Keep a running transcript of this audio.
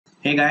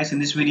Hey guys, in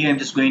this video I'm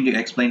just going to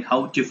explain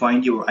how to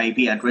find your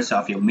IP address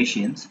of your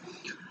machines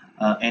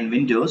and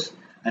Windows,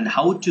 and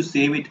how to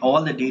save it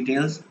all the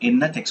details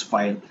in a text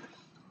file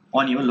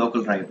on your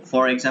local drive,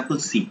 for example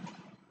C.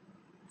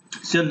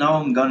 So now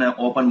I'm gonna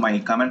open my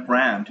command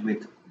prompt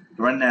with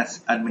run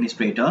as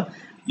administrator.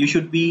 You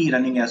should be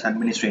running as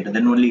administrator,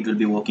 then only it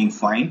will be working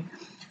fine.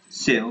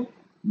 So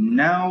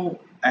now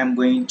I'm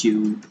going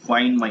to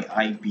find my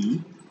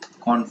IP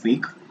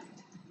config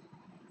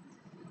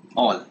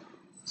all.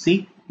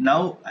 See,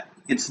 now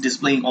it's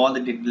displaying all the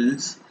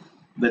details,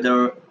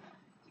 whether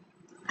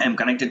I'm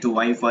connected to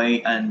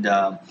Wi-Fi, and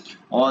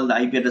all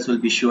the IP address will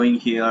be showing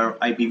here,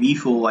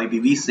 IPv4,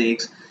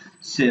 IPv6.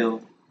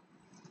 So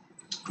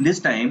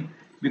this time,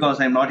 because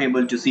I'm not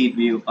able to see it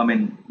view,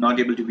 not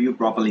able to view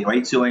properly,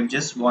 right? So I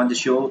just want to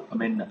show,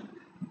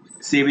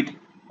 save it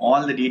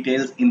all the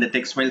details in the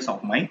text files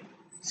of my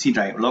C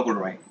drive, local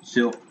drive.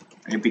 So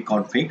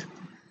ipconfig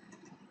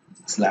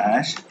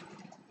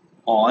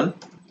 / all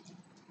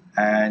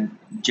and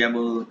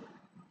jabel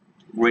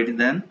greater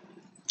than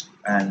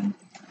and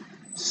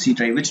C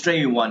drive, which drive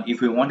you want.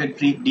 If you want a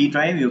D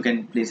drive, you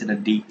can place it a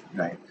D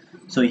drive.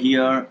 So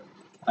here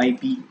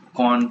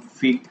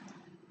ipconfig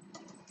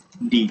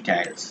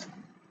details.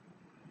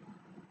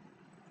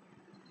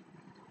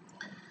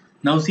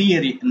 Now see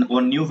here,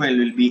 one new file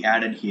will be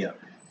added here.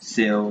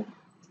 So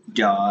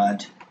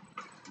dot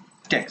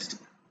text.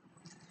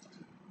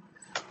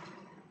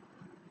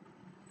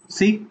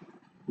 See,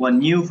 one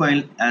new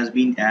file has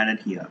been added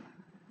here.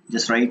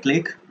 Just right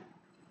click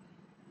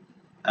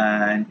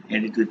and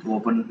edit with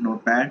open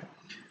notepad.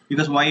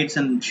 Because why it's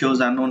shows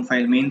unknown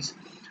file means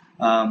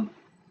I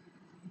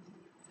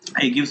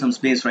give some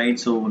space, right?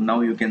 So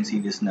now you can see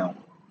this now.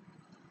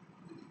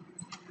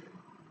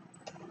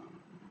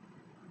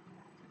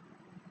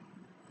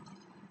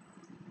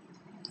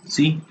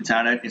 See, it's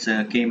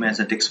added, came as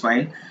a text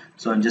file.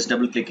 So I'm just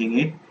double clicking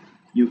it.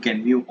 You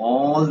can view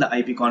all the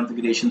IP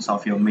configurations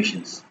of your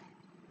machines,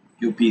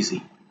 your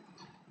PC.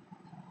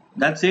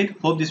 That's it.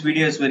 Hope this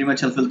video is very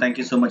much helpful. Thank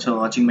you so much for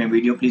watching my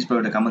video. Please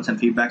provide the comments and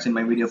feedbacks in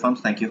my video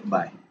forms. Thank you.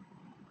 Bye.